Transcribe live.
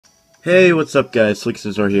Hey, what's up guys,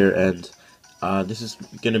 SlickScizor here, and this is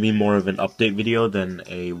going to be more of an update video than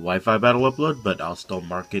a Wi-Fi battle upload, but I'll still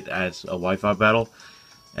mark it as a Wi-Fi battle.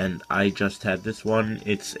 And I just had this one.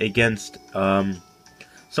 It's against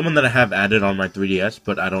someone that I have added on my 3DS,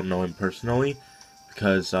 but I don't know him personally,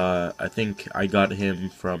 because I think I got him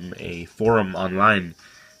from a forum online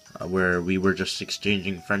where we were just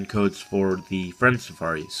exchanging friend codes for the friend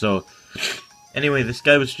safari. So anyway, this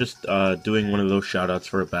guy was just doing one of those shoutouts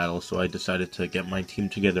for a battle, so I decided to get my team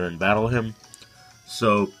together and battle him.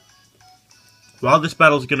 So while this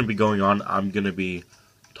battle is going to be going on, I'm going to be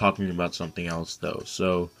talking about something else, though.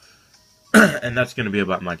 So, and that's going to be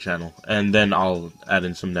about my channel, and then I'll add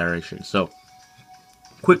in some narration. So,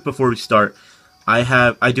 quick before we start,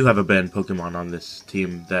 I do have a banned Pokemon on this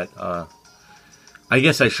team that I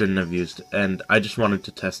guess I shouldn't have used, and I just wanted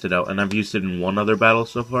to test it out, and I've used it in one other battle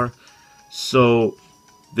so far. So,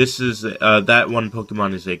 this is, that one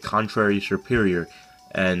Pokemon is a Contrary Superior,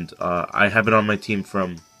 and I have it on my team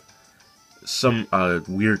from some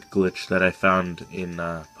weird glitch that I found in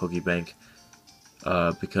Pokebank,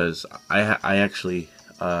 because I actually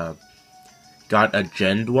got a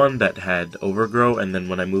Gen one that had Overgrow, and then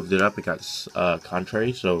when I moved it up, it got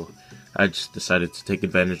Contrary, so I just decided to take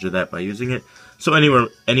advantage of that by using it. So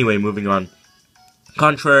anyway, moving on.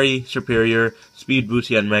 Contrary, Superior, Speed Boost,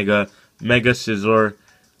 and Mega Scizor,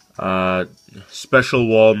 Special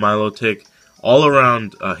Wall, Milotic, all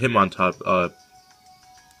around Hitmontop,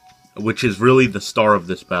 which is really the star of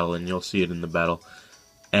this battle, and you'll see it in the battle,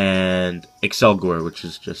 and Excelgor, which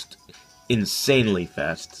is just insanely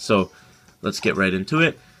fast. So let's get right into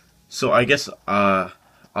it. So I guess I'll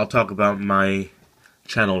talk about my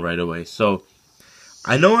channel right away. So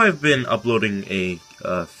I know I've been uploading a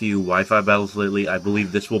few Wi-Fi battles lately. I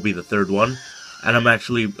believe this will be the third one, and I'm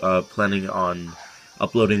actually planning on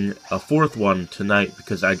uploading a fourth one tonight,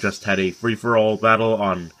 because I just had a free-for-all battle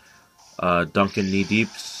on Duncan Knee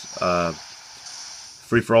Deep's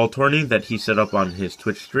free-for-all tourney that he set up on his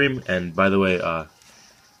Twitch stream. And by the way,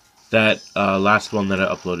 that last one that I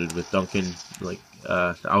uploaded with Duncan, like,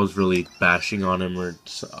 I was really bashing on him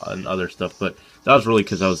and other stuff, but that was really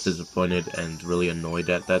because I was disappointed and really annoyed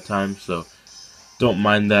at that time, so don't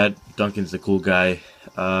mind that. Duncan's a cool guy.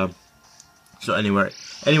 So anyway,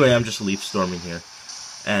 I'm just leaf storming here,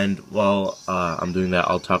 and while I'm doing that,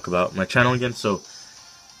 I'll talk about my channel again. So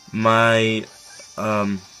my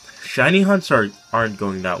shiny hunts aren't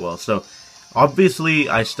going that well. So obviously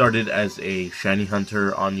I started as a shiny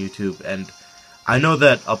hunter on YouTube, and I know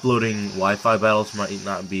that uploading Wi-Fi battles might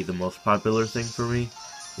not be the most popular thing for me,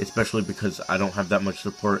 especially because I don't have that much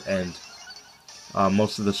support, and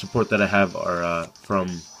most of the support that I have are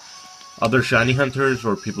from other shiny hunters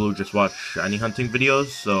or people who just watch shiny hunting videos.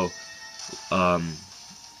 So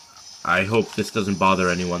I hope this doesn't bother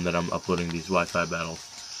anyone that I'm uploading these Wi-Fi battles.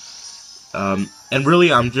 And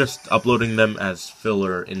really, I'm just uploading them as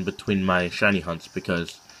filler in between my shiny hunts,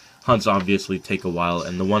 because hunts obviously take a while,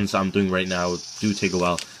 and the ones I'm doing right now do take a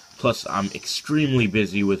while. Plus, I'm extremely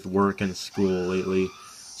busy with work and school lately,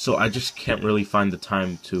 so I just can't really find the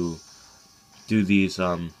time to do these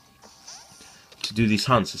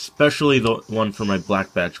hunts, especially the one for my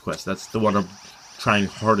Black Badge quest. That's the one I'm trying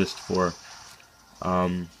hardest for.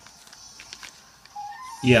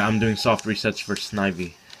 Yeah, I'm doing soft resets for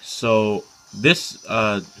Snivy. So this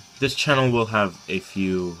channel will have a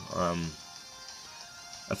few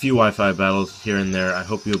Wi-Fi battles here and there. I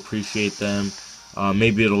hope you appreciate them.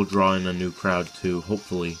 Maybe it'll draw in a new crowd too,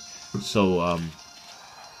 hopefully. So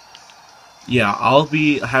yeah, I'll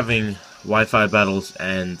be having Wi-Fi battles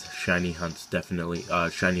and shiny hunts, definitely,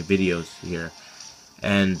 shiny videos here,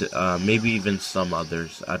 and maybe even some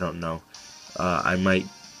others. I don't know. I might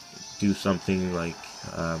do something like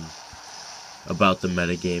about the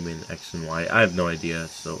metagame in X and Y. I have no idea,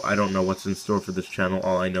 so I don't know what's in store for this channel.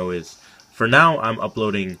 All I know is, for now, I'm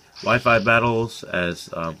uploading Wi-Fi battles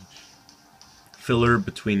as filler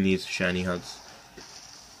between these shiny hunts.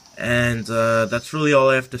 And that's really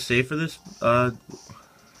all I have to say for this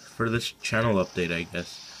channel update, I guess.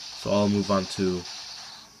 So I'll move on to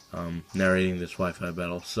narrating this Wi-Fi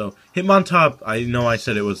battle. So Hitmontop, I know I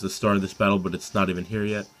said it was the start of this battle, but it's not even here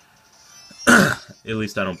yet. At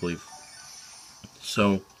least I don't believe.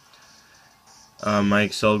 So my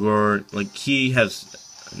Excelgor, like, he has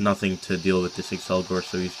nothing to deal with this Excelgor,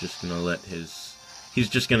 so he's just gonna he's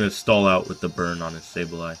just gonna stall out with the burn on his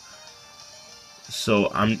Sableye. So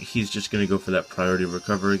he's just gonna go for that priority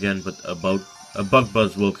recover again, but a bug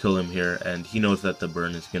buzz will kill him here, and he knows that the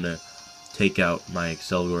burn is gonna take out my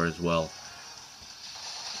Excelgor as well.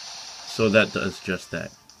 So that does just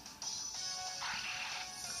that.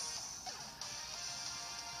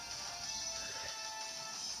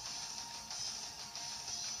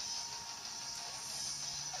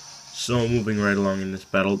 So moving right along in this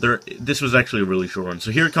battle, this was actually a really short one. So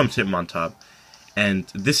here comes Hitmontop, and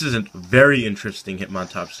this is a very interesting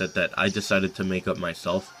Hitmontop set that I decided to make up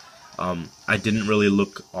myself. I didn't really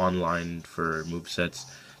look online for movesets.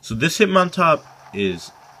 So this Hitmontop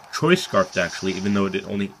is Choice Scarfed actually, even though it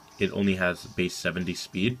only has base 70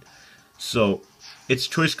 speed. So it's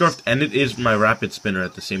Choice Scarfed, and it is my Rapid Spinner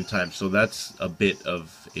at the same time. So that's a bit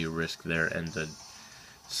of a risk there, and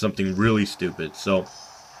something really stupid. So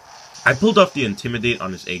I pulled off the Intimidate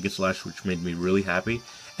on his Aegislash, which made me really happy.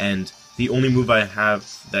 And the only move I have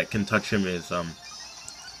that can touch him is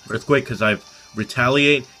Earthquake, because I've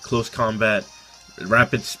Retaliate, Close Combat,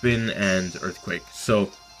 Rapid Spin, and Earthquake. So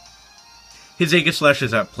his Aegislash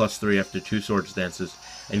is at +3 after 2 Swords Dances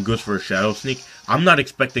and goes for a Shadow Sneak. I'm not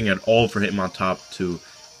expecting at all for Hitmontop to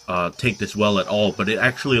take this well at all, but it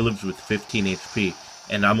actually lives with 15 HP,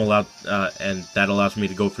 and I'm allowed, and that allows me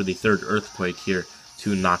to go for the 3rd Earthquake here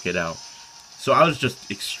to knock it out. So I was just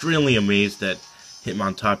extremely amazed at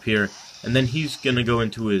Hitmontop here, and then he's gonna go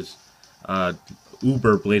into his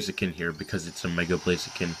Uber Blaziken here because it's a Mega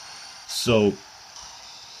Blaziken. So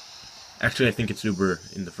actually, I think it's Uber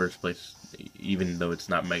in the first place, even though it's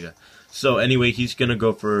not Mega. So anyway, he's gonna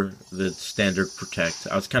go for the standard Protect.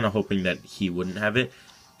 I was kind of hoping that he wouldn't have it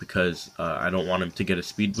because I don't want him to get a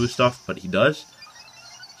speed boost off, but he does.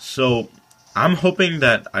 So I'm hoping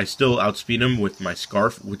that I still outspeed him with my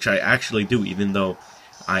Scarf, which I actually do, even though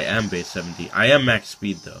I am base 70. I am max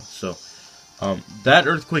speed though, so that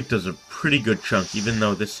Earthquake does a pretty good chunk, even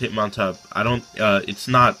though this Hitmontop, it's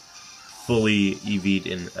not fully EV'd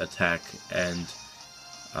in attack, and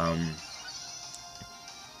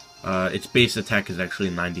its base attack is actually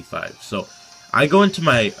 95. So I go into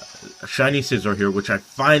my Shiny Scizor here, which I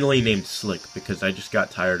finally named Slick, because I just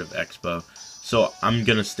got tired of Expo. So I'm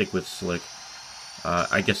gonna stick with Slick.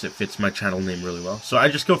 I guess it fits my channel name really well. So I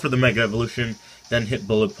just go for the Mega Evolution, then hit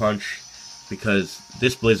Bullet Punch, because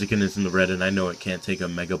this Blaziken is in the red, and I know it can't take a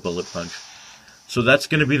Mega Bullet Punch. So that's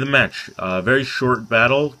going to be the match. Very short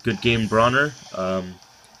battle. Good game, Bronner.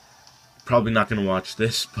 Probably not going to watch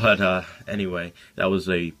this, but anyway, that was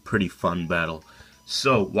a pretty fun battle.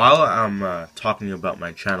 So while I'm talking about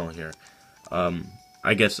my channel here,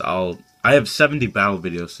 I guess I have 70 battle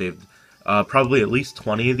videos saved. Probably at least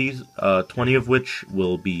 20 of these, 20 of which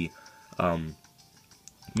will be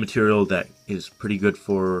material that is pretty good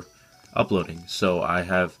for uploading. So I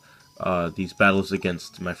have these battles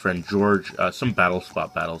against my friend George, some battle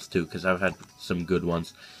spot battles too, because I've had some good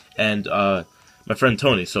ones, and my friend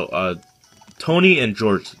Tony. So Tony and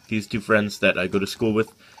George, these two friends that I go to school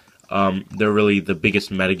with, they're really the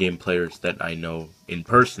biggest metagame players that I know in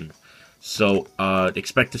person. So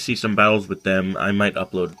expect to see some battles with them. I might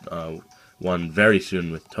upload one very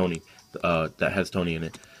soon with Tony, that has Tony in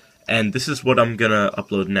it. And this is what I'm gonna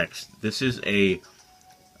upload next. This is a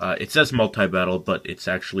it says multi-battle, but it's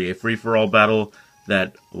actually a free-for-all battle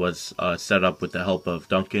that was set up with the help of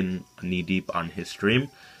Duncan Knee Deep on his stream.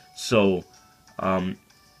 So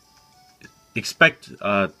expect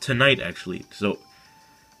tonight, actually. So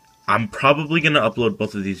I'm probably going to upload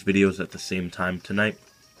both of these videos at the same time tonight.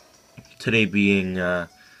 Today being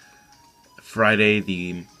Friday,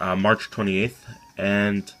 the March 28th.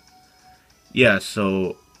 And yeah,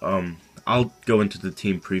 so I'll go into the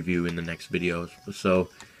team preview in the next videos. So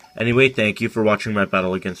anyway, thank you for watching my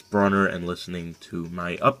battle against Bronner and listening to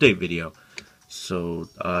my update video. So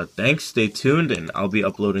thanks, stay tuned, and I'll be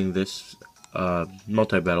uploading this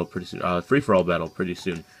multi-battle pretty soon, free-for-all battle pretty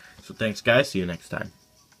soon. So thanks guys, see you next time.